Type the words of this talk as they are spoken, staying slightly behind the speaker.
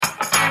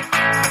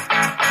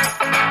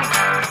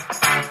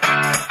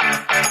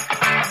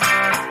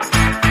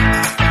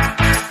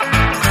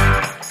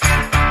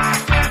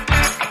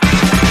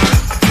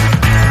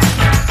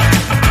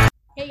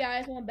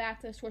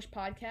the Swish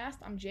Podcast.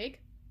 I'm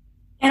Jake.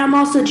 And I'm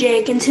also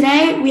Jake. And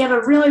today we have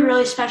a really,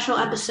 really special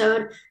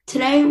episode.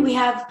 Today we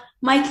have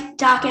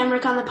Doc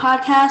Emrick on the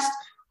podcast,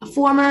 a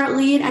former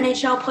lead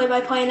NHL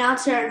play-by-play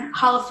announcer and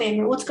Hall of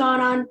Famer. What's going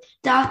on,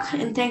 Doc?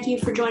 And thank you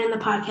for joining the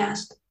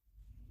podcast.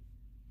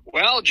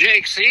 Well,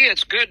 Jake,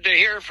 it's good to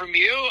hear from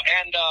you,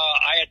 and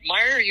I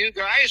admire you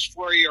guys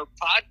for your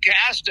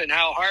podcast and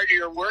how hard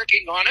you're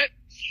working on it.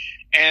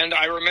 And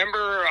I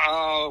remember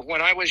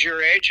when I was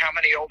your age, how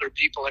many older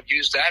people have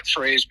used that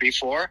phrase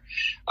before,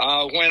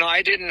 when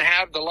I didn't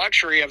have the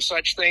luxury of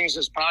such things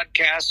as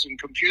podcasts and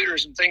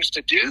computers and things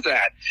to do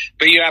that.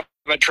 But you have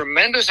a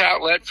tremendous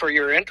outlet for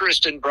your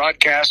interest in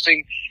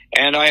broadcasting,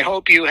 and I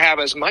hope you have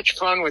as much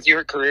fun with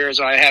your career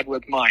as I had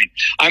with mine.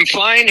 I'm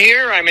fine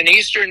here. I'm in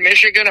eastern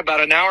Michigan,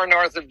 about an hour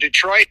north of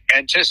Detroit,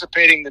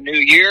 anticipating the new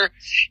year,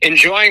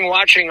 enjoying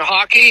watching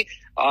hockey.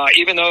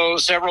 Even though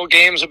several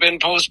games have been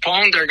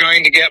postponed, they're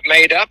going to get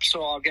made up,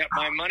 so I'll get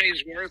my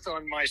money's worth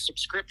on my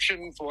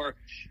subscription for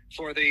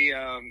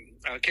the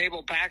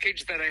cable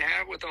package that I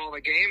have with all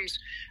the games.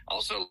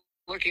 Also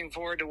looking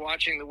forward to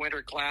watching the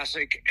Winter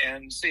Classic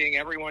and seeing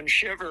everyone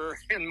shiver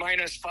in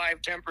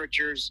 -5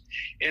 temperatures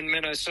in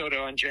Minnesota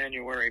on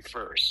January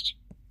 1st.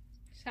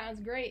 Sounds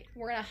great.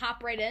 We're going to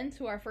hop right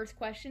into our first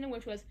question,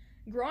 which was,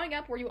 growing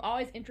up, were you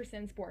always interested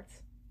in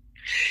sports?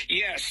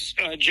 Yes,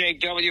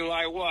 Jake W.,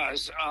 I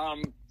was.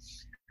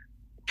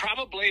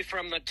 Probably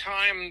from the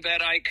time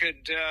that I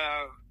could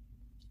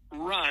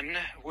run,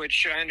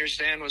 which I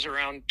understand was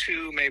around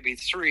 2, maybe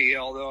 3,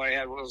 although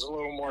I was a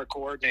little more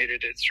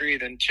coordinated at 3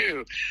 than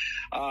 2.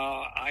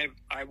 I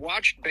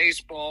watched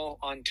baseball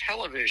on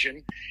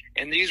television,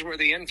 and these were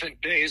the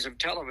infant days of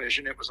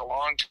television. It was a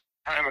long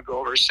time ago,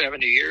 over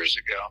 70 years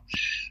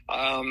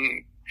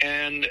ago.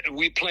 And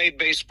we played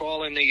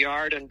baseball in the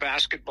yard and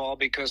basketball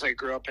because I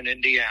grew up in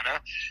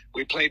Indiana.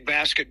 We played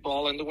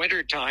basketball in the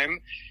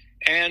wintertime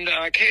and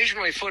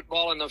occasionally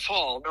football in the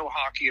fall. No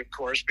hockey, of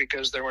course,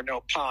 because there were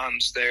no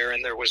ponds there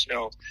and there was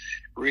no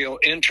real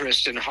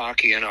interest in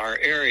hockey in our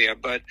area.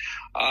 But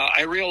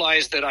I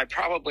realized that I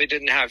probably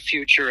didn't have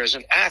future as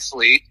an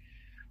athlete.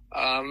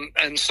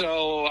 And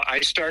so I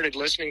started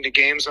listening to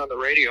games on the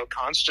radio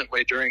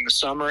constantly during the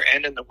summer,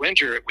 and in the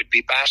winter it would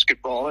be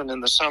basketball, and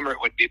in the summer it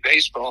would be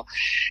baseball,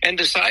 and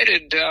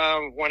decided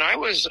when I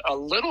was a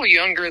little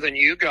younger than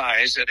you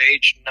guys at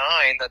age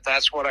 9 that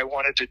that's what I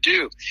wanted to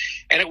do.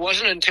 And it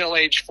wasn't until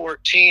age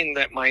 14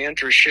 that my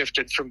interest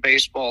shifted from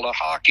baseball to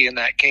hockey, and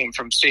that came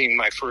from seeing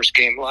my first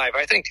game live.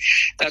 I think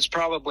that's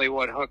probably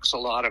what hooks a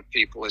lot of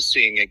people, is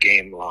seeing a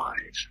game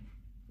live.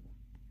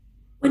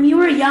 When you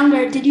were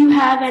younger, did you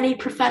have any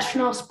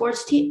professional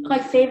sports team,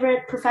 like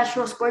favorite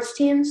professional sports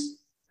teams?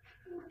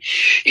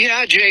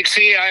 Yeah, Jake,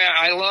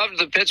 I loved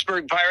the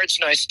Pittsburgh Pirates,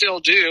 and I still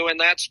do, and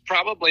that's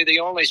probably the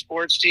only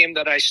sports team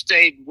that I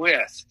stayed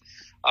with.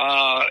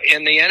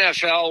 In the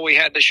NFL, we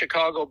had the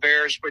Chicago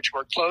Bears, which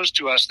were close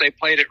to us. They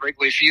played at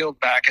Wrigley Field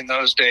back in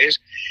those days,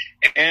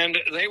 and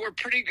they were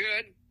pretty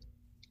good.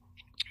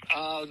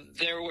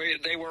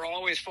 They were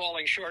always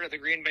falling short of the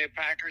Green Bay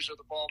Packers or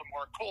the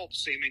Baltimore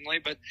Colts, seemingly,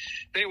 but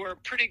they were a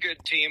pretty good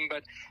team.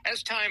 But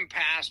as time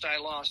passed, I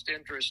lost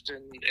interest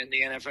in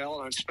the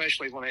NFL, and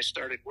especially when I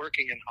started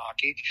working in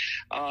hockey.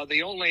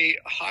 The only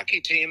hockey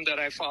team that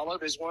I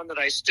followed is one that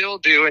I still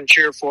do and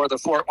cheer for, the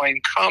Fort Wayne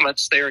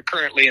Comets. They are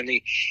currently in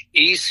the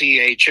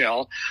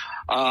ECHL.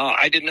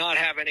 I did not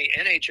have any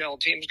NHL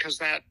teams because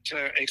that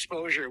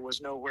exposure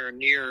was nowhere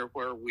near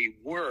where we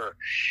were.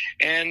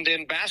 And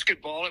in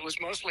basketball, it was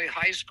mostly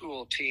high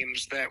school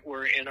teams that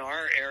were in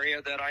our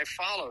area that I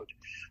followed.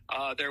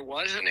 There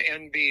was an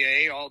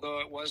NBA, although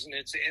it was in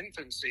its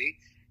infancy.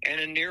 And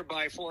in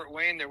nearby Fort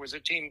Wayne, there was a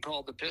team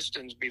called the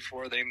Pistons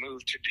before they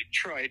moved to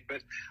Detroit.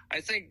 But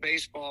I think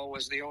baseball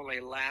was the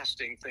only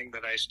lasting thing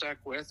that I stuck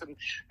with. And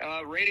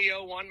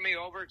radio won me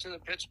over to the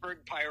Pittsburgh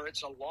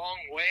Pirates, a long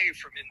way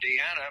from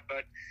Indiana,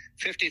 but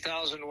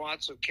 50,000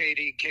 watts of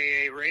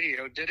KDKA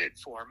radio did it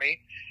for me.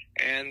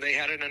 And they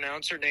had an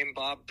announcer named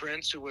Bob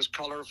Prince who was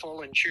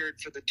colorful and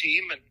cheered for the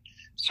team, and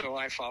so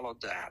I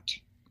followed that.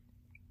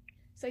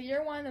 So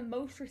you're one of the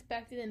most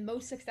respected and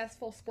most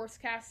successful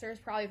sportscasters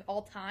probably of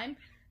all time.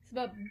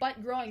 But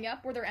growing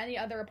up, were there any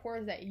other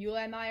reporters that you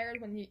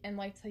admired and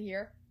liked to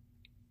hear?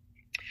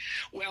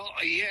 Well,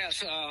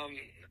 yes. And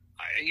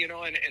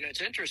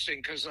it's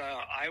interesting because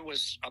I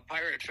was a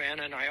Pirate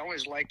fan, and I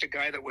always liked a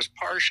guy that was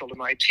partial to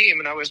my team,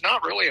 and I was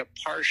not really a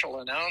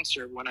partial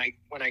announcer when I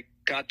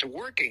got to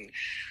working,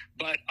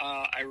 but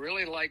I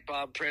really liked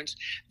Bob Prince.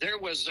 There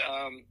was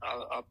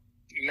a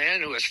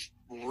man who was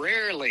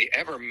rarely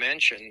ever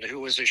mentioned,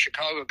 who was a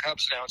Chicago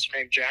Cubs announcer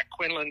named Jack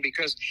Quinlan,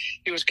 because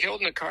he was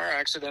killed in a car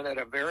accident at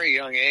a very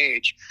young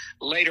age.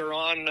 Later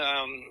on,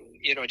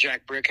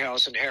 Jack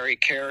Brickhouse and Harry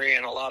Carey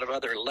and a lot of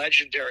other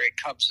legendary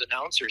Cubs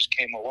announcers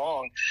came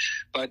along.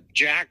 But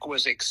Jack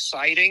was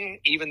exciting,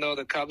 even though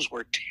the Cubs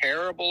were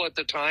terrible at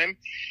the time.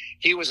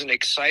 He was an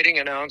exciting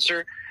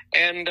announcer.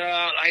 And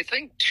I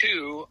think,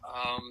 too,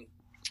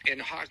 in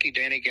hockey,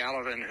 Danny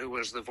Gallivan, who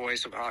was the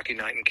voice of Hockey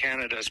Night in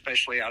Canada,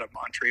 especially out of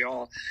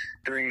Montreal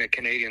during the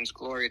Canadiens'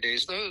 glory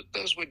days.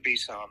 Those would be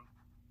some.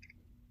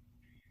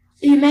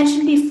 So you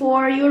mentioned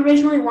before you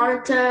originally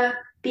wanted to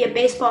be a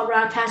baseball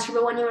broadcaster,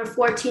 but when you were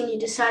 14, you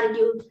decided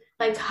you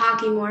liked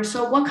hockey more.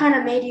 So what kind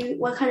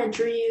of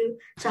drew you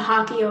to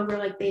hockey over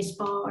like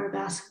baseball or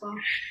basketball?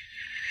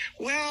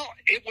 Well,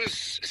 it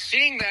was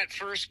seeing that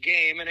first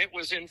game, and it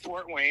was in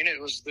Fort Wayne.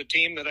 It was the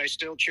team that I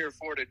still cheer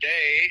for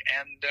today,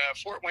 and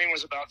Fort Wayne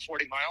was about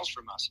 40 miles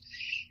from us.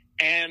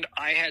 And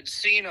I had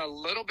seen a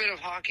little bit of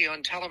hockey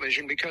on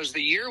television because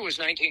the year was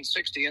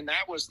 1960, and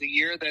that was the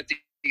year that the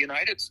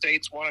United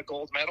States won a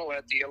gold medal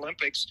at the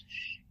Olympics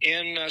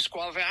in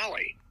Squaw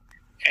Valley.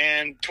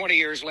 And 20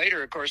 years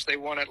later, of course, they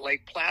won at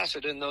Lake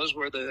Placid, and those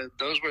were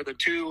the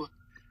two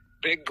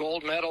big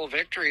gold medal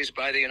victories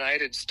by the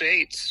United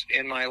States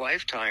in my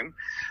lifetime.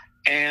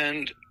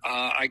 And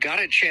I got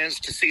a chance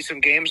to see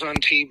some games on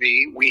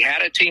TV. We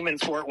had a team in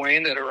Fort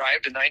Wayne that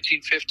arrived in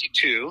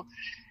 1952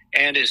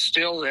 and is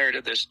still there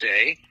to this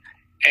day.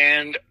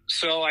 And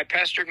so I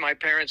pestered my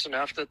parents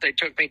enough that they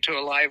took me to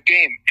a live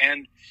game.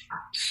 And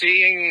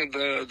seeing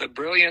the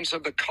brilliance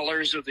of the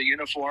colors of the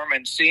uniform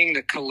and seeing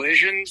the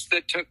collisions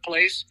that took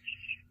place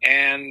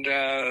and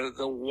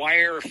the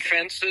wire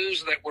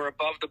fences that were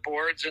above the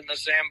boards in the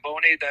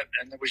Zamboni,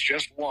 and there was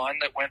just one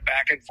that went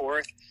back and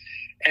forth,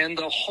 and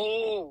the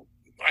whole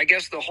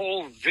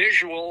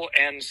visual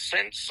and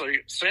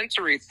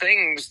sensory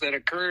things that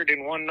occurred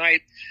in one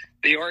night,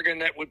 the organ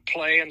that would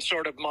play and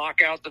sort of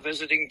mock out the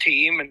visiting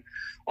team, and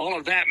all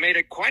of that made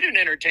it quite an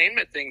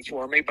entertainment thing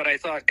for me. But I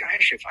thought,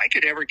 gosh, if I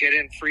could ever get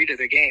in free to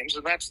the games,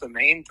 and that's the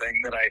main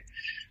thing that I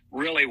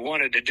really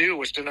wanted to do,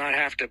 was to not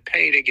have to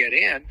pay to get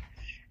in.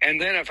 And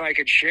then if I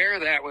could share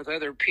that with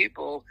other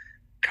people,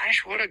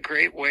 gosh, what a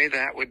great way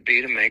that would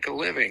be to make a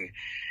living.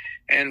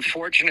 And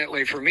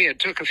fortunately for me, it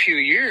took a few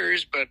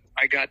years, but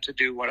I got to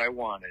do what I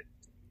wanted.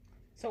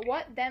 So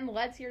what then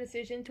led to your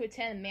decision to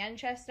attend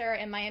Manchester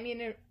and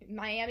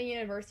Miami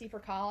University for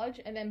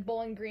college, and then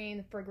Bowling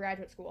Green for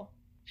graduate school?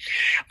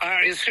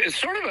 It's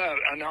sort of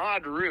an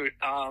odd route.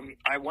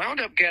 I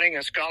wound up getting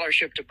a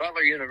scholarship to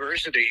Butler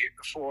University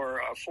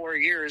for 4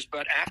 years,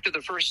 but after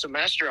the first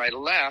semester I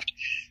left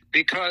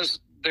because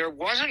there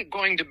wasn't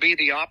going to be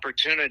the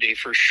opportunity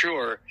for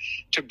sure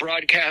to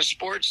broadcast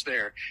sports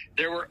there.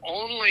 There were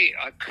only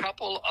a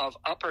couple of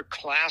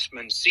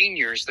upperclassmen,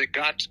 seniors, that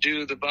got to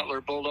do the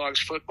Butler Bulldogs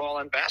football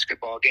and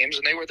basketball games,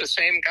 and they were the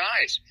same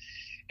guys.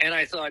 And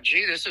I thought,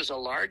 gee, this is a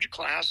large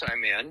class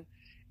I'm in,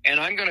 and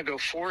I'm going to go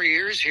 4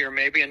 years here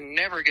maybe and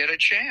never get a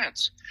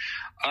chance.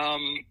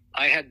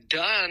 I had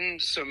done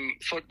some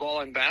football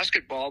and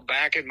basketball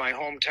back in my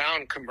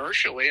hometown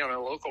commercially on a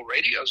local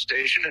radio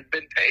station and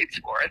been paid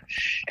for it.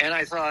 And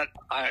I thought,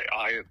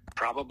 I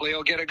probably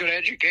will get a good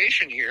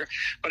education here.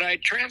 But I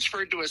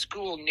transferred to a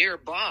school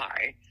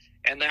nearby,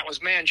 and that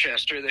was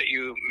Manchester that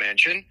you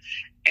mentioned,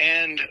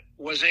 and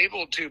was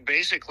able to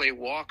basically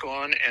walk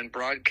on and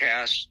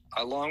broadcast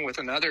along with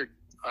another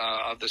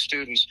of the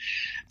students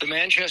the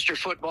Manchester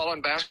football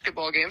and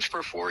basketball games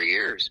for 4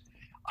 years.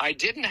 I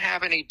didn't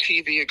have any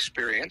TV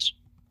experience.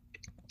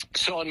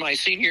 So in my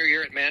senior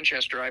year at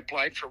Manchester, I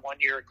applied for 1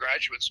 year at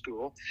graduate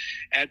school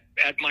at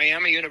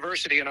Miami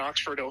University in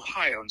Oxford,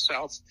 Ohio, in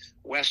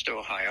southwest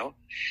Ohio,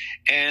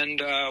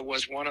 and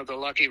was one of the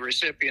lucky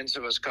recipients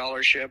of a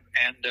scholarship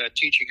and a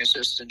teaching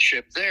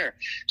assistantship there.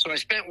 So I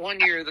spent 1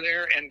 year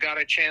there and got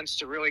a chance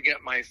to really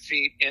get my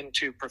feet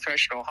into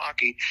professional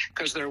hockey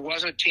because there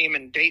was a team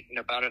in Dayton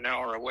about an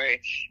hour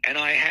away, and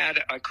I had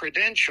a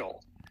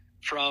credential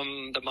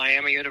from the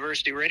Miami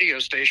University radio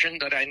station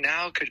that I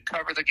now could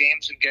cover the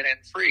games and get in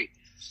free.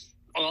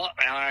 Well,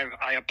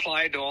 I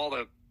applied to all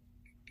the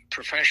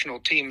professional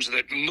teams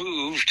that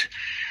moved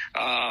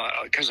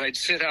because I'd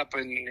sit up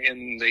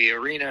in the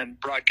arena and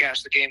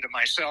broadcast the game to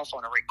myself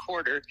on a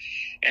recorder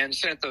and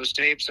sent those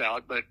tapes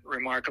out, but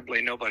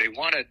remarkably nobody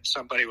wanted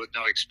somebody with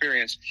no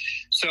experience.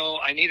 So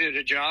I needed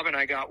a job, and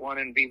I got one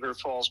in Beaver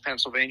Falls,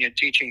 Pennsylvania,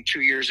 teaching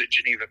 2 years at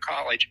Geneva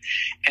College.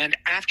 And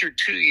after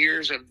 2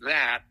 years of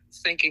that,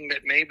 thinking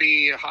that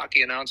maybe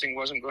hockey announcing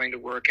wasn't going to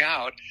work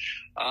out,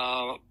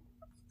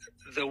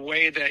 the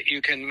way that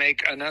you can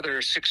make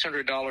another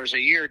 $600 a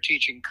year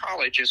teaching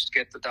college is to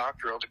get the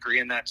doctoral degree,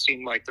 and that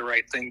seemed like the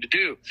right thing to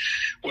do.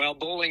 Well,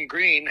 Bowling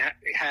Green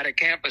had a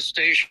campus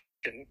station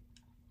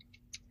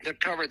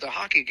that covered the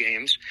hockey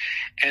games,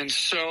 and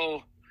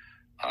so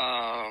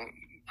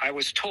I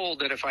was told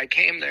that if I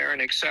came there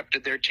and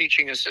accepted their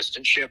teaching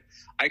assistantship,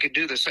 I could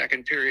do the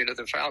second period of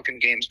the Falcon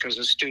games because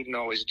a student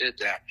always did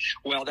that.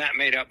 Well, that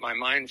made up my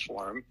mind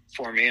for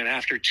me. And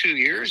after 2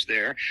 years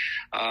there,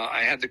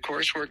 I had the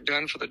coursework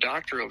done for the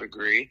doctoral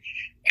degree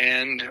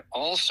and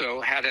also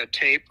had a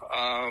tape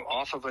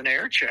off of an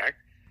air check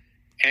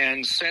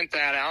and sent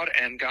that out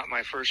and got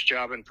my first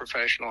job in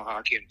professional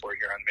hockey in Port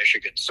Huron,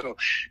 Michigan. So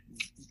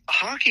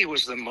hockey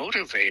was the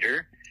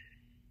motivator.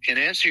 In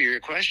answer to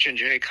your question,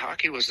 Jake,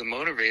 hockey was the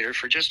motivator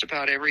for just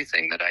about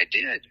everything that I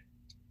did.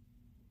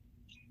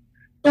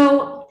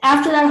 So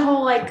after that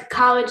whole like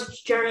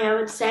college journey, I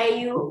would say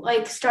you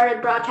like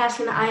started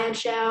broadcasting the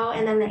IHL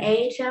and then the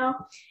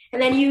AHL, and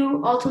then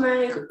you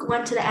ultimately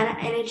went to the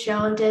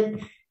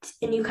NHL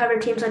and you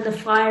covered teams like the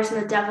Flyers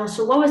and the Devils.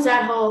 So what was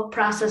that whole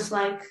process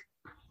like?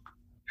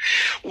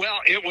 Well,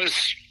 it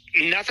was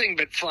nothing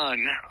but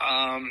fun.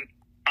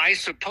 I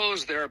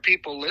suppose there are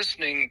people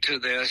listening to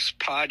this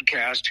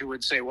podcast who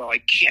would say, well, I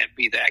can't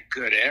be that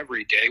good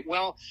every day.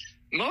 Well,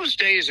 most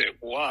days it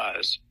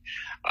was.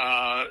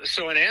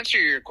 So in answer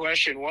to your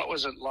question, what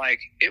was it like?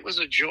 It was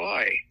a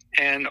joy.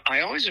 And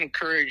I always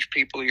encourage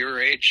people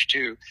your age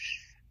to,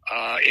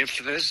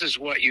 if this is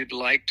what you'd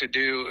like to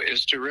do,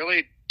 is to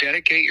really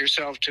dedicate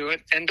yourself to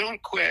it and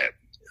don't quit.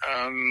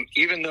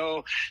 Even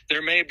though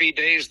there may be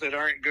days that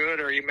aren't good,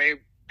 or you may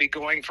be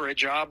going for a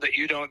job that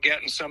you don't get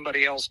and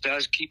somebody else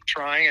does, keep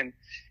trying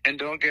and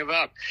don't give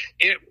up.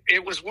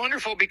 It was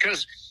wonderful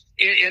because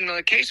in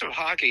the case of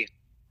hockey,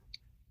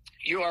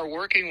 you are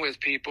working with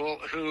people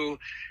who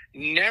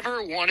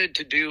never wanted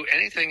to do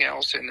anything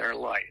else in their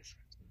life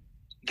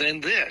than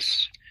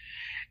this.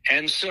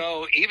 And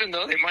so even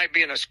though they might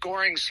be in a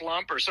scoring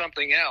slump or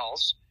something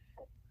else,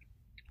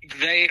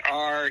 they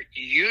are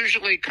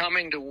usually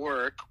coming to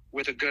work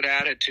with a good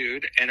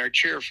attitude and are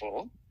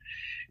cheerful.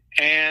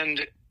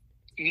 And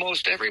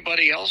most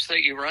everybody else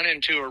that you run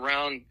into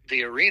around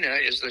the arena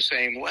is the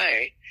same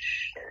way.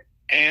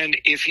 And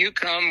if you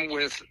come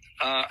with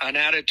an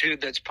attitude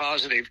that's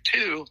positive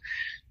too,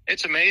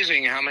 it's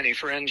amazing how many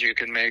friends you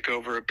can make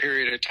over a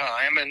period of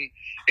time. And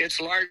it's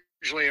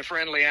largely a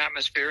friendly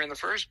atmosphere in the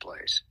first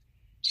place.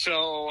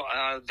 So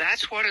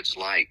that's what it's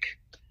like.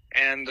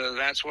 And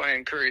that's why I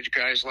encourage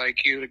guys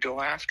like you to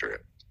go after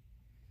it.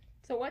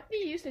 So what do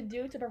you used to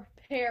do to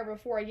prepare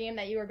before a game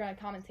that you were going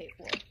to commentate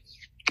for?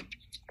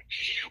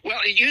 Well,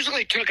 it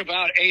usually took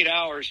about 8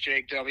 hours,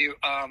 Jake W.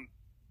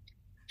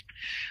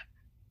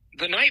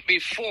 The night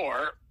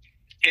before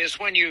is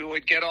when you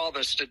would get all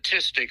the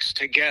statistics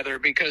together,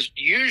 because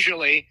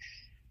usually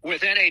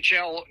with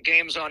NHL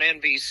games on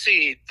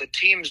NBC, the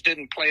teams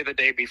didn't play the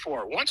day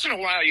before. Once in a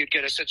while, you'd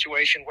get a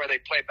situation where they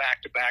play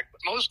back-to-back,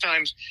 but most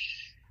times,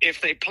 if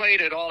they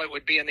played at all, it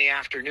would be in the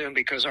afternoon,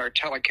 because our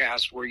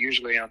telecasts were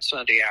usually on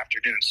Sunday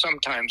afternoon,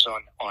 sometimes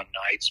on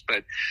nights.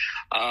 But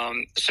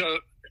so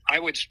I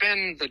would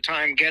spend the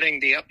time getting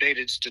the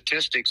updated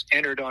statistics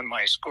entered on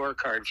my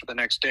scorecard for the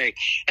next day,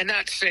 and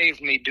that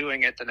saved me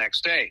doing it the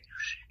next day.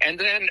 And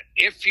then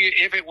if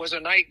it was a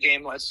night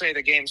game, let's say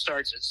the game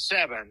starts at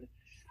 7,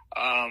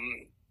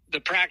 the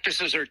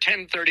practices are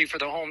 10:30 for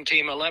the home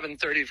team,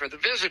 11:30 for the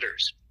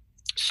visitors.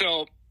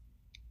 So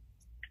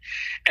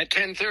at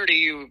 10:30,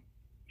 you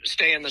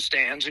stay in the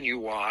stands and you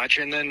watch,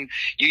 and then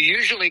you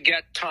usually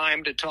get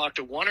time to talk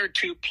to one or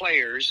two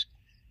players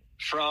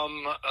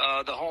from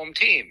the home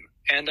team.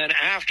 And then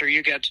after,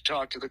 you get to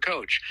talk to the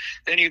coach.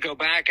 Then you go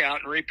back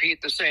out and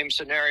repeat the same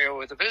scenario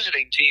with the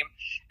visiting team.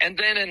 And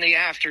then in the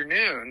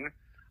afternoon,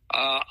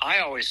 I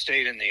always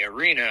stayed in the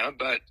arena,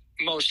 but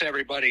most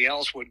everybody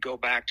else would go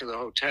back to the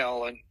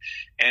hotel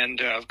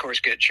and of course,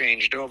 get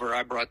changed over.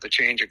 I brought the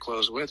change of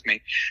clothes with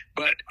me.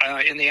 But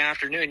in the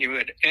afternoon, you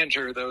would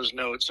enter those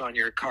notes on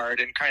your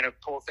card and kind of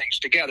pull things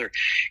together.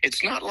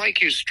 It's not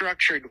like you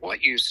structured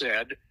what you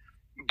said,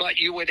 but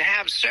you would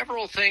have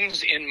several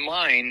things in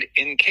mind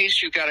in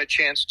case you got a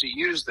chance to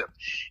use them.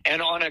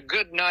 And on a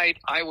good night,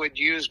 I would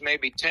use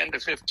maybe 10 to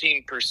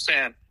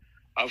 15%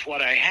 of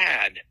what I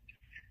had.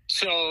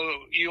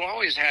 So you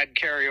always had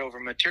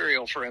carryover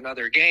material for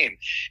another game,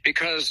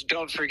 because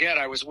don't forget,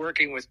 I was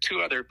working with two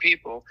other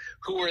people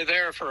who were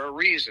there for a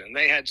reason.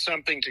 They had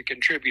something to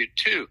contribute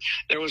to.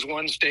 There was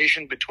one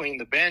stationed between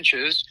the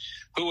benches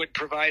who would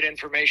provide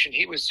information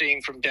he was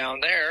seeing from down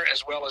there,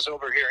 as well as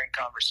overhearing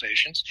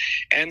conversations.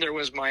 And there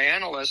was my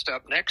analyst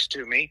up next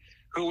to me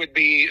who would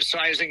be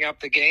sizing up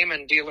the game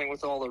and dealing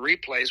with all the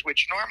replays,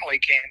 which normally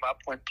came up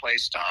when play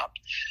stopped.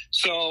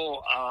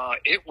 So I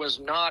was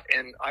not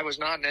in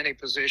any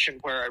position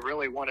where I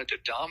really wanted to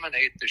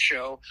dominate the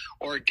show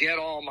or get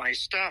all my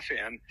stuff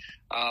in.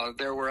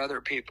 There were other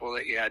people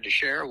that you had to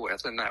share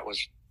with, and that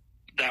was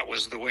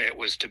the way it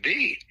was to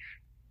be.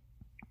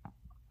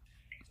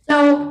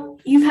 So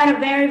you've had a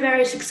very,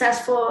 very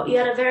successful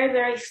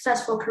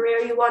career.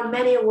 You won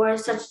many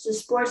awards, such as the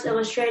Sports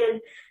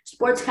Illustrated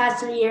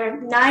Sportscast of the Year,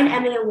 9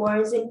 Emmy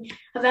Awards, and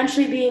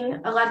eventually being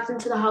elected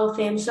to the Hall of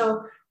Fame.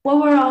 So what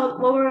were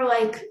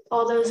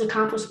all those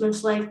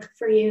accomplishments like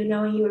for you,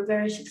 knowing you were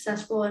very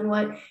successful and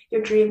what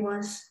your dream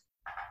was?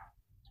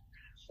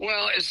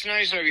 Well, it's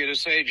nice of you to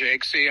say,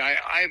 Jake. See,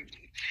 I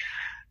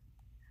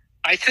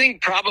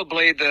think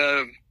probably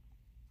the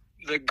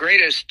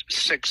greatest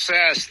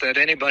success that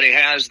anybody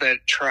has that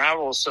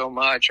travels so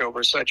much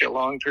over such a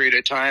long period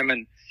of time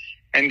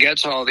and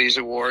gets all these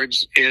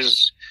awards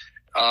is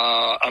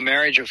a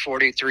marriage of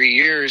 43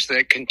 years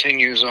that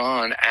continues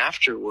on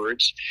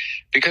afterwards,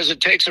 because it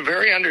takes a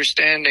very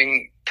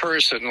understanding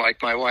person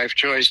like my wife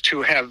Joyce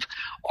to have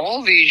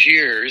all these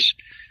years.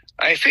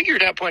 I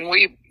figured up when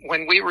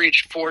we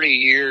reached 40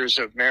 years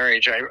of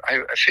marriage,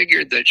 I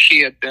figured that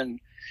she had been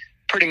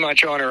pretty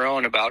much on her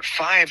own about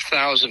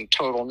 5,000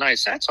 total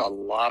nights. That's a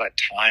lot of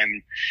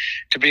time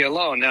to be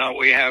alone. Now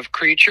we have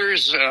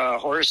creatures,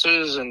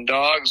 horses and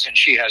dogs, and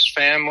she has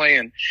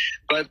family,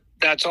 but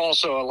that's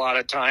also a lot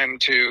of time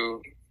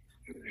to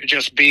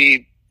just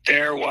be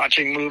there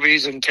watching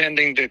movies and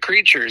tending to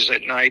creatures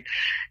at night,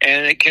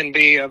 and it can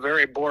be a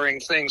very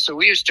boring thing. So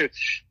we used to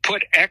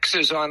put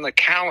X's on the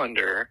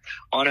calendar,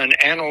 on an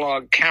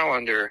analog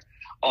calendar,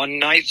 on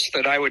nights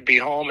that I would be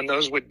home, and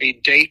those would be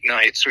date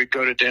nights. We'd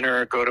go to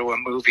dinner or go to a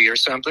movie or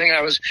something.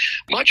 I was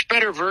much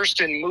better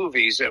versed in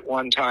movies at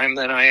one time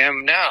than I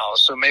am now,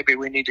 so maybe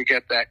we need to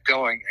get that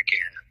going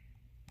again.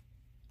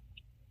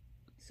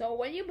 So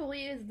what do you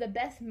believe is the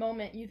best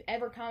moment you've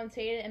ever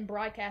commentated and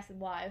broadcasted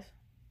live?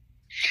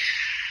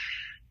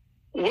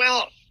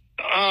 Well,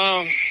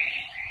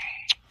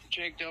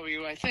 Jake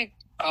W., I think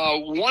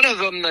one of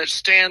them that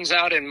stands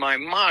out in my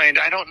mind,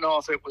 I don't know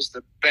if it was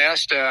the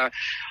best.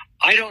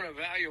 I don't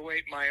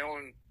evaluate my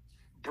own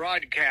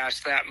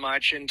broadcast that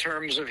much in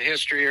terms of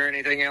history or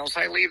anything else.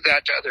 I leave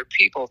that to other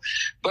people.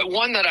 But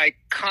one that I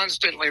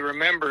constantly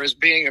remember as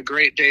being a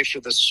great day for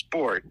the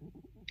sport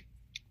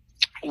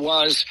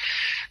was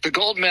the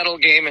gold medal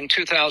game in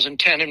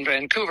 2010 in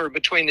Vancouver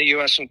between the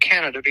U.S. and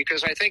Canada,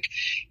 because I think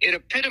it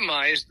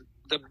epitomized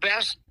the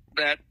best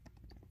that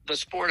the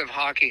sport of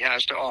hockey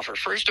has to offer.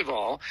 First of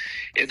all,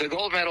 the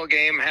gold medal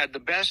game had the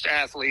best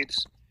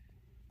athletes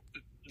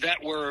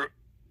that were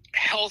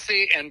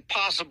healthy and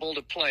possible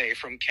to play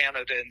from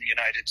Canada and the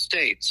United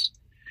States.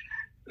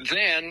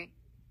 Then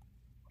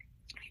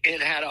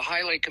it had a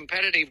highly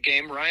competitive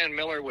game. Ryan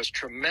Miller was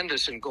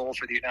tremendous in goal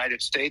for the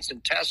United States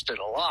and tested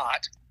a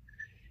lot.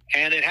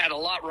 And it had a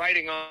lot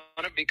riding on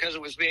it because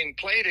it was being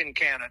played in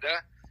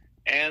Canada.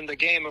 And the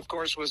game, of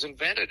course, was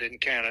invented in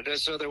Canada,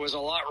 so there was a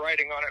lot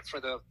riding on it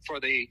for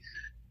the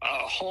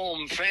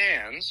home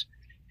fans.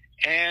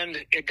 And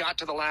it got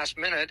to the last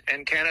minute,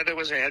 and Canada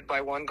was ahead by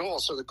 1 goal.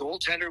 So the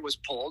goaltender was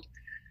pulled,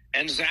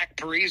 and Zach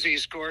Parise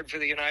scored for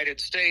the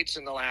United States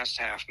in the last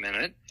half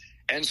minute.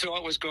 And so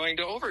it was going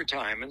to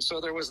overtime. And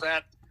so there was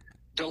that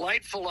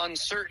delightful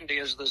uncertainty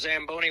as the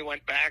Zamboni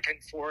went back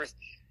and forth,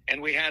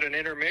 and we had an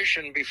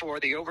intermission before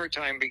the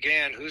overtime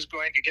began. Who's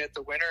going to get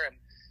the winner? And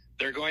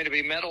there are going to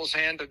be medals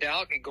handed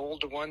out, and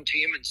gold to one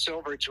team and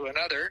silver to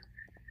another.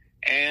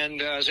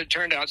 And as it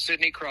turned out,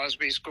 Sidney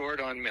Crosby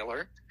scored on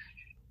Miller.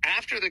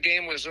 After the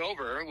game was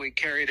over, we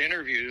carried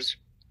interviews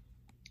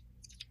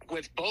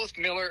with both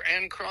Miller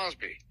and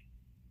Crosby.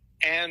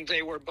 And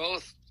they were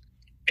both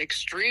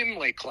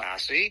extremely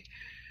classy.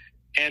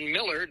 And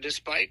Miller,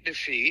 despite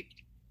defeat,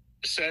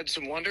 said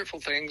some wonderful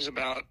things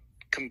about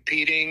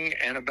competing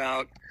and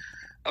about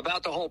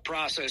the whole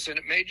process. And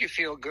it made you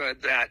feel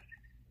good that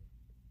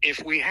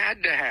if we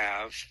had to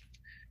have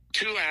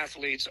 2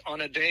 athletes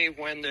on a day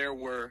when there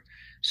were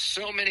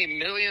so many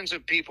millions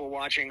of people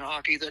watching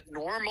hockey that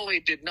normally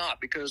did not,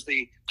 because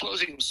the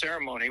closing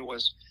ceremony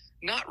was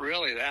not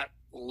really that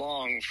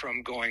long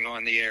from going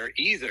on the air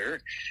either.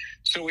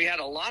 So we had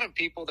a lot of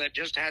people that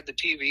just had the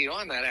TV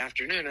on that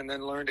afternoon and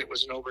then learned it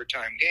was an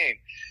overtime game.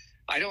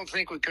 I don't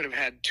think we could have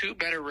had 2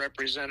 better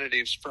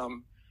representatives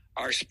from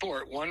our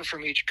sport, one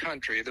from each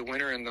country, the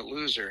winner and the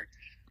loser,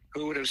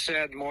 who would have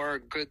said more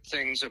good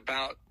things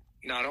about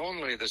not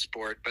only the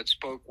sport, but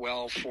spoke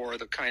well for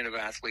the kind of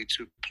athletes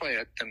who play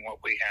it than what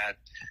we had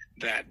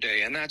that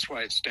day. And that's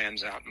why it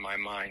stands out in my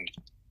mind.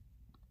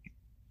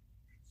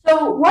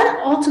 So what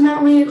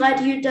ultimately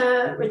led you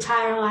to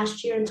retire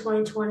last year in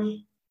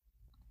 2020?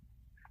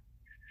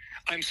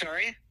 I'm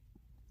sorry?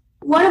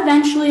 What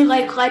eventually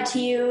led to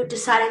you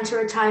deciding to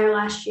retire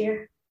last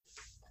year?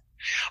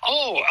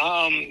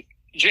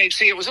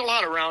 JC, it was a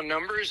lot of round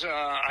numbers.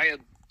 I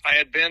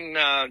had been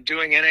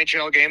doing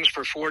NHL games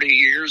for 40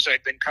 years.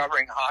 I'd been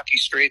covering hockey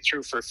straight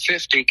through for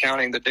 50,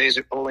 counting the days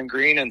at Bowling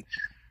Green, and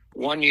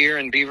 1 year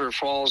in Beaver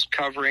Falls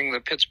covering the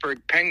Pittsburgh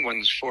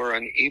Penguins for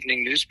an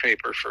evening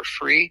newspaper for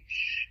free.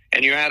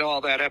 And you add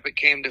all that up, it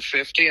came to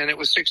 50, and it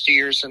was 60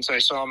 years since I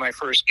saw my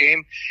first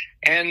game.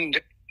 And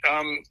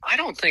I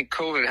don't think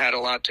COVID had a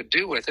lot to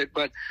do with it,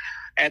 but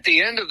at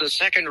the end of the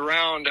second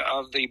round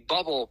of the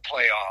bubble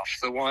playoff,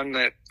 the one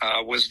that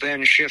was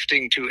then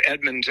shifting to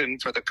Edmonton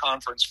for the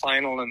conference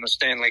final and the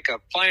Stanley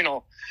Cup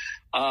final,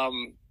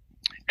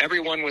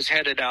 everyone was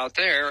headed out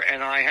there,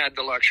 and I had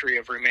the luxury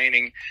of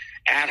remaining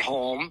at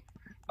home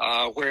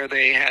where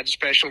they had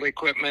special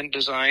equipment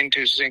designed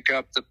to sync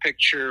up the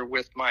picture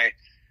with my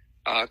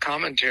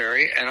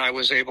commentary, and I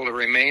was able to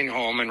remain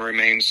home and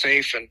remain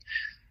safe and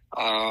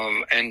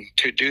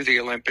to do the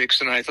Olympics.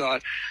 And I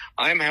thought,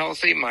 I'm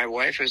healthy. My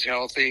wife is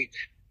healthy.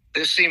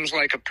 This seems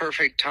like a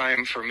perfect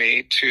time for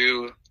me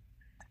to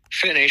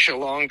finish a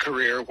long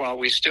career while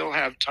we still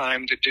have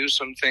time to do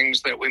some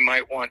things that we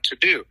might want to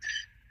do.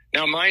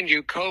 Now, mind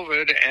you,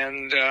 COVID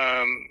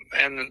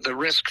and the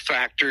risk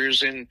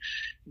factors in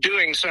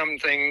doing some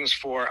things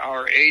for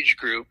our age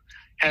group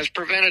has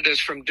prevented us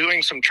from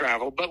doing some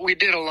travel, but we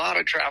did a lot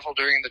of travel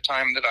during the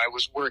time that I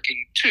was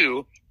working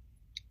too.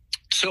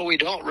 So we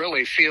don't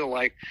really feel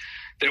like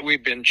that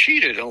we've been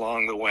cheated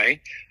along the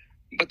way.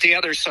 But the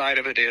other side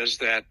of it is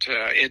that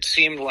it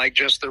seemed like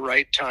just the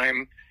right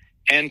time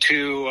and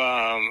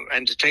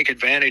to take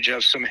advantage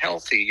of some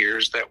healthy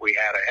years that we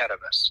had ahead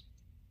of us.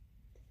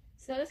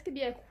 So this could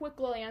be a quick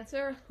little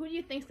answer. Who do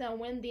you think's going to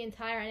win the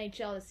entire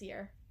NHL this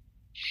year?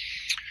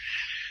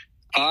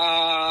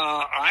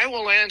 I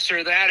will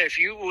answer that if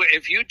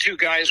you two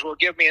guys will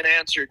give me an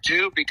answer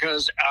too,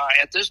 because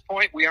at this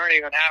point we aren't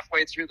even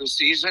halfway through the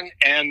season,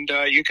 and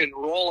you can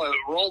roll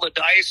the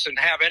dice and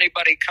have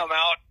anybody come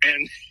out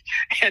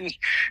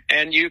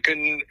and you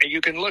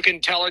can look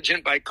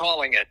intelligent by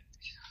calling it.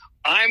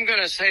 I'm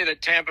going to say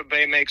that Tampa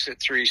Bay makes it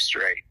 3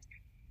 straight.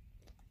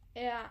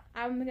 Yeah,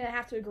 I'm going to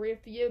have to agree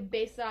with you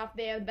based off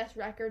they have the best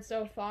record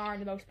so far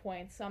and the most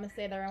points, so I'm going to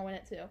say they're going to win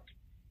it too.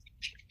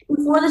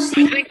 I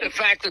think the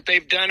fact that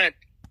they've done it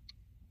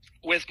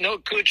with no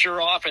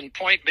Kucherov and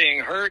Point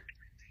being hurt,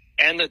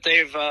 and that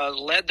they've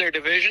led their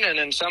division and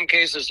in some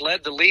cases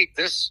led the league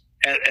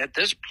at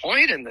this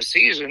point in the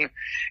season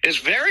is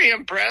very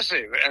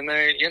impressive. And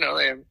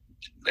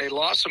they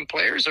lost some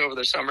players over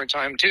the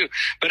summertime too.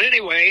 But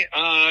anyway,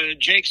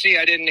 Jake C.,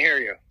 I didn't hear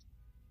you.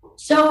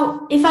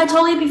 So if I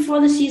told you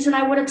before the season,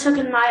 I would have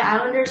taken my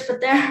Islanders,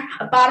 but they're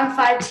a bottom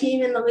 5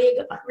 team in the league,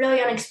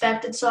 really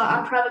unexpected. So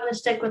I'm probably going to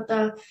stick with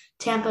the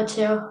Tampa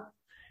too.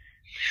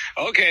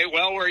 Okay,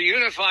 well, we're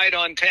unified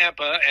on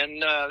Tampa,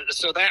 and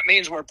so that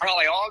means we're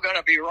probably all going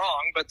to be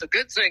wrong. But the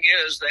good thing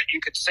is that you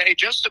could say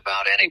just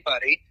about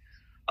anybody,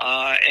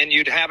 and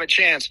you'd have a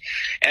chance.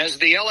 As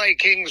the LA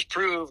Kings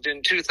proved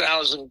in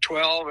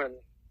 2012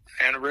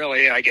 and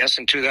really, I guess,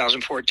 in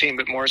 2014,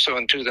 but more so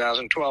in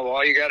 2012,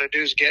 all you got to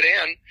do is get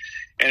in.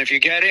 And if you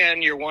get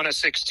in, you're 1 of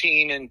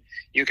 16, and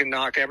you can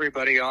knock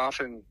everybody off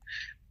and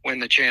win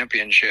the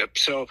championship.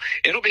 So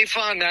it'll be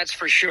fun, that's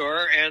for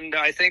sure. And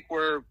I think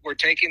we're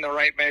taking the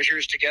right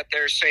measures to get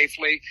there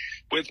safely.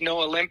 With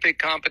no Olympic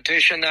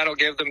competition, that'll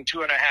give them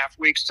 2.5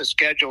 weeks to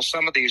schedule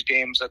some of these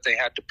games that they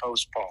had to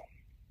postpone.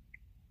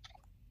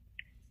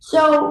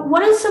 So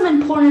what is some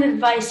important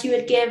advice you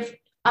would give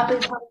up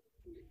and coming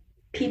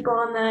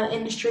people in the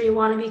industry who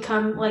want to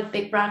become like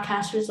big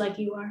broadcasters like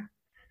you are?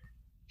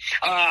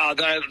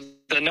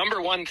 The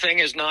number one thing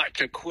is not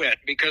to quit,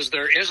 because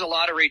there is a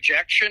lot of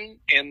rejection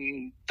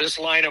in this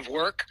line of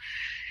work.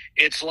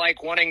 It's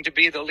like wanting to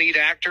be the lead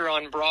actor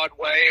on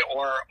Broadway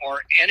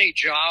or any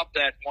job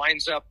that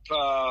winds up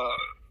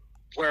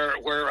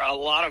where a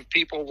lot of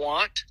people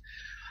want,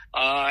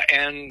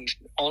 and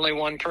only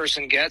one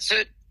person gets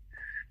it.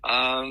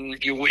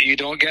 You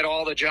don't get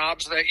all the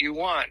jobs that you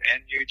want,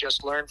 and you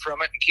just learn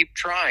from it and keep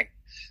trying.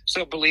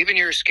 So believe in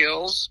your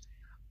skills.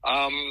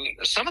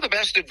 Some of the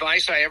best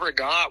advice I ever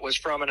got was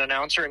from an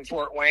announcer in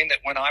Fort Wayne that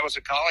when I was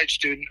a college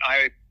student,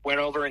 I went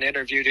over and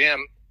interviewed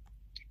him.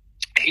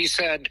 He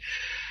said,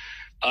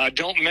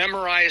 don't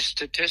memorize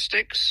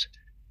statistics.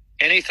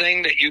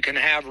 Anything that you can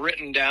have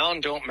written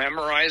down, don't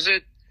memorize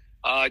it.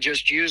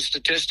 Just use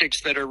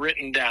statistics that are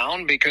written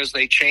down, because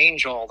they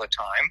change all the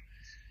time.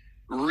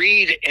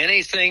 Read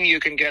anything you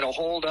can get a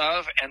hold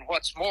of, and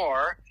what's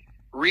more,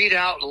 read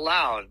out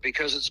loud,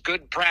 because it's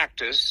good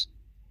practice.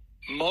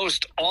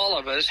 Most all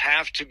of us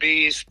have to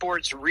be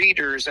sports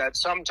readers at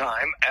some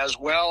time, as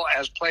well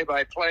as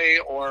play-by-play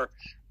or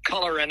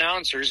color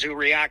announcers who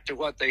react to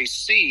what they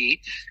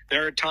see.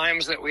 There are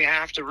times that we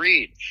have to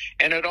read.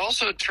 And it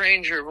also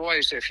trains your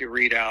voice if you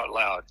read out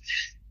loud.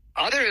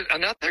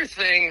 Another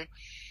thing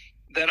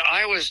that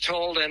I was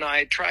told and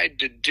I tried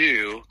to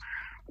do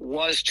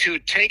was to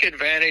take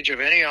advantage of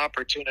any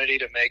opportunity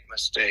to make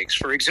mistakes.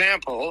 For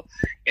example,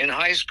 in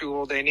high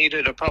school, they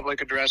needed a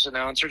public address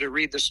announcer to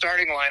read the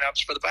starting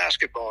lineups for the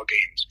basketball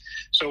games.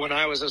 So when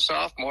I was a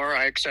sophomore,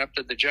 I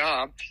accepted the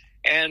job.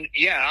 And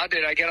yeah,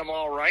 did I get them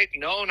all right?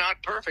 No,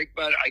 not perfect,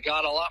 but I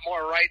got a lot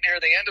more right near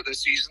the end of the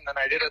season than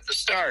I did at the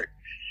start.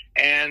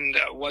 And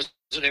was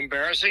it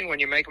embarrassing when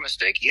you make a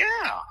mistake? Yeah,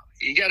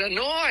 you get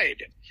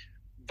annoyed,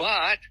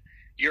 but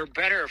you're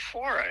better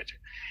for it.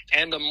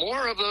 And the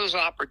more of those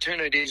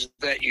opportunities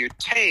that you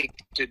take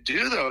to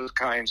do those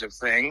kinds of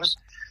things,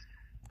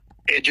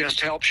 it just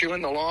helps you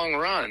in the long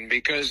run,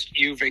 because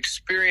you've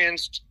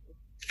experienced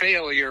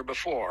failure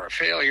before.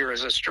 Failure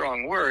is a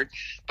strong word,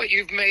 but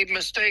you've made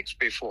mistakes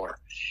before.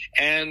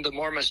 And the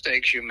more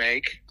mistakes you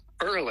make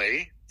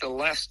early, the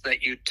less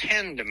that you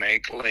tend to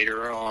make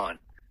later on.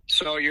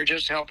 So you're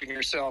just helping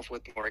yourself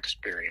with more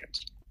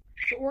experience.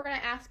 So we're going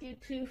to ask you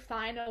 2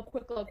 final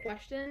quick little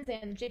questions,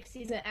 and Jake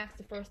C's going to ask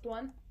the first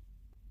one.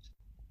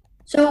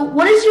 So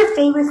what is your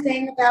favorite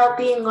thing about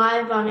being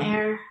live on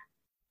air?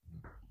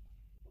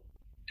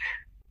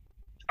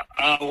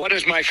 What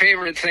is my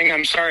favorite thing?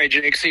 I'm sorry,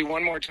 Jake C.,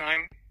 one more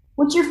time.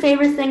 What's your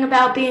favorite thing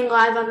about being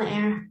live on the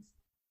air?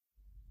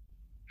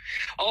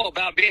 Oh,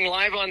 about being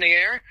live on the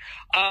air?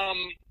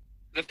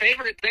 The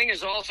favorite thing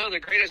is also the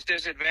greatest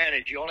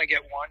disadvantage. You only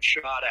get one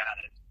shot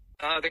at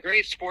it. The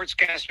great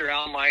sportscaster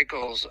Al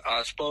Michaels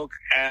spoke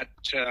at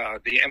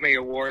the Emmy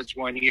Awards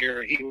one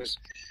year. He was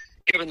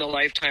given the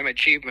Lifetime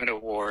Achievement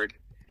Award,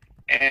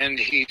 and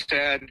he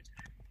said,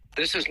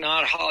 "This is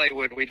not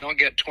Hollywood. We don't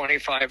get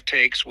 25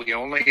 takes. We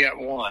only get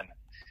one."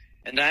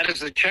 And that is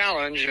the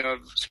challenge of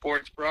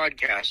sports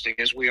broadcasting,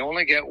 is we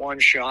only get one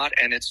shot,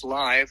 and it's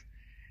live,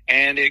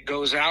 and it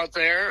goes out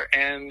there,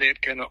 and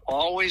it can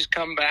always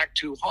come back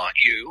to haunt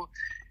you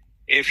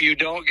if you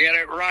don't get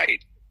it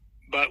right.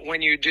 But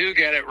when you do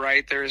get it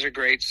right, there's a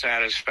great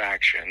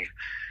satisfaction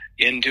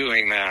in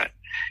doing that.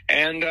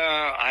 And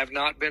I've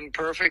not been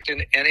perfect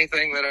in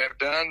anything that I've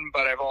done,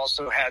 but I've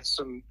also had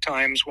some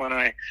times when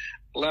I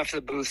left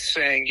the booth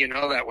saying,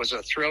 that was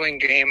a thrilling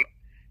game,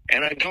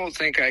 and I don't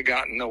think I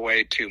got in the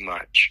way too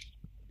much.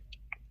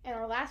 And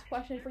our last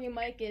question for you,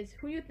 Mike, is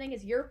who do you think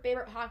is your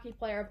favorite hockey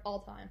player of all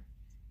time?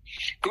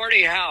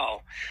 Gordie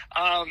Howe.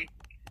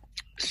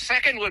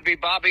 Second would be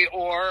Bobby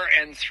Orr,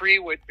 and 3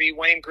 would be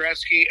Wayne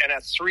Gretzky, and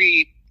a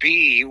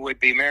 3B would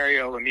be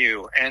Mario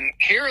Lemieux. And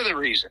here are the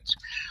reasons.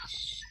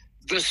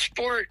 The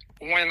sport,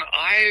 when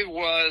I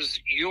was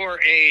your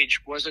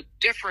age, was a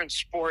different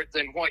sport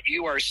than what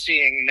you are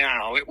seeing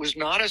now. It was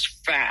not as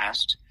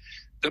fast.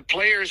 The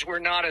players were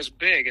not as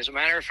big. As a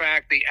matter of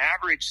fact, the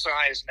average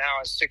size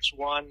now is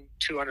 6'1",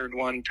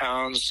 201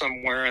 pounds,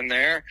 somewhere in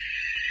there.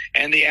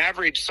 And the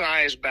average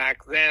size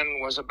back then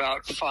was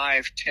about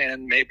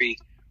 5'10", maybe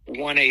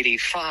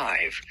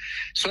 185.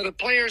 So the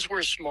players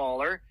were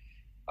smaller.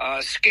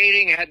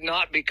 Skating had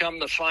not become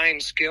the fine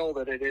skill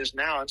that it is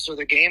now, and so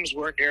the games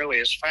weren't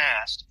nearly as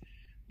fast.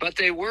 But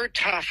they were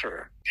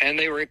tougher, and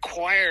they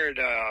required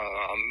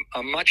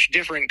a much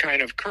different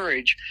kind of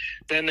courage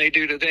than they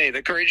do today.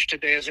 The courage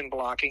today is in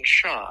blocking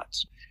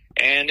shots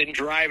and in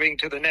driving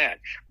to the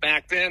net.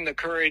 Back then, the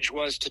courage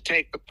was to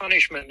take the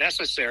punishment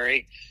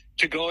necessary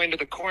to go into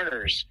the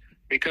corners,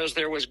 because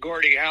there was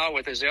Gordie Howe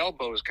with his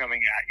elbows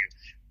coming at you.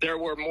 There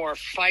were more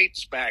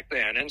fights back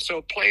then, and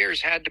so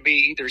players had to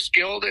be either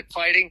skilled at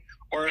fighting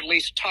or at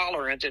least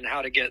tolerant in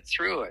how to get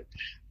through it.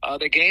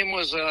 The game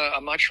was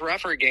a much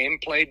rougher game,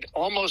 played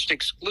almost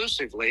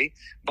exclusively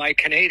by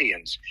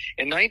Canadians.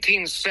 In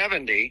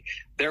 1970,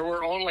 there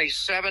were only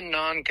 7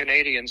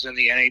 non-Canadians in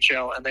the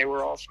NHL, and they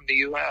were all from the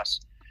U.S.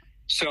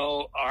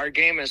 So our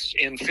game is,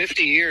 in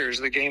 50 years,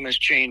 the game has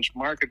changed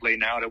markedly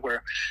now to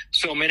where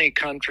so many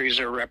countries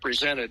are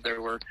represented.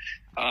 There were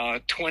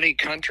 20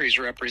 countries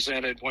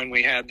represented when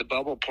we had the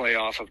bubble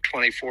playoff of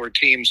 24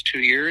 teams 2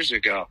 years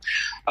ago.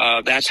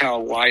 That's how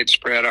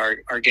widespread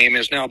our game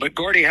is now. But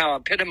Gordie Howe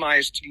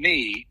epitomized to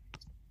me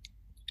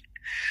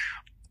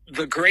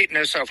the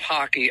greatness of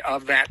hockey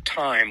of that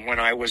time when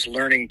I was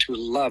learning to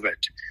love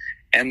it.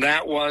 And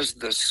that was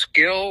the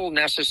skill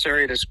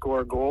necessary to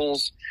score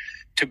goals,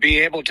 to be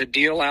able to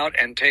deal out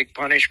and take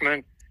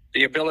punishment,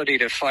 the ability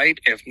to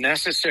fight if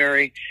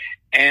necessary,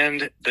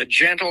 and the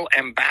gentle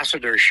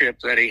ambassadorship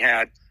that he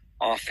had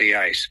off the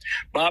ice.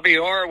 Bobby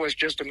Orr was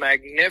just a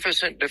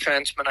magnificent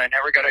defenseman. I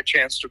never got a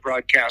chance to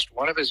broadcast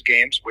one of his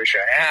games. Wish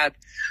I had.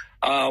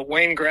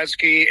 Wayne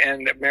Gretzky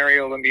and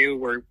Mario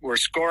Lemieux were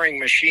scoring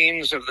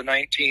machines of the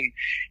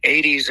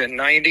 1980s and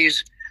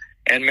 90s.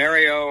 And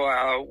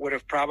Mario would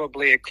have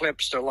probably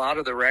eclipsed a lot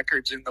of the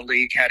records in the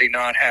league had he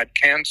not had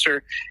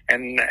cancer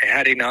and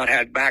had he not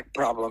had back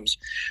problems.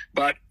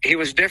 But he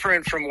was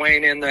different from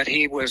Wayne in that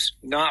he was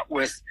not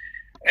with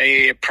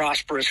a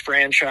prosperous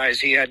franchise.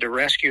 He had to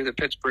rescue the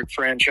Pittsburgh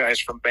franchise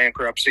from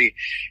bankruptcy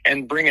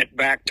and bring it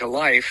back to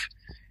life.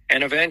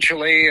 And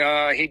eventually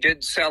he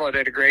did sell it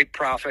at a great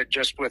profit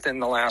just within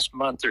the last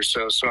month or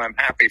so. So I'm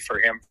happy for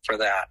him for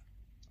that.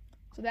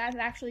 So that's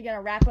actually going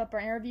to wrap up our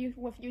interview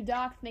with you,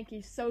 Doc. Thank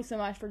you so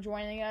much for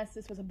joining us.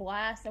 This was a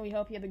blast, and we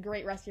hope you have a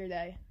great rest of your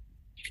day.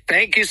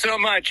 Thank you so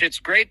much. It's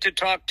great to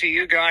talk to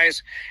you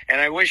guys,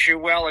 and I wish you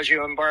well as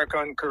you embark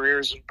on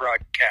careers in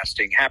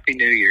broadcasting. Happy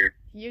New Year.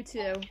 You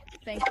too.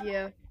 Thank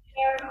you.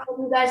 I hope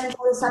you guys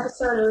enjoyed this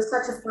episode. It was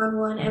such a fun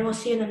one, and we'll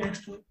see you in the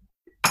next one.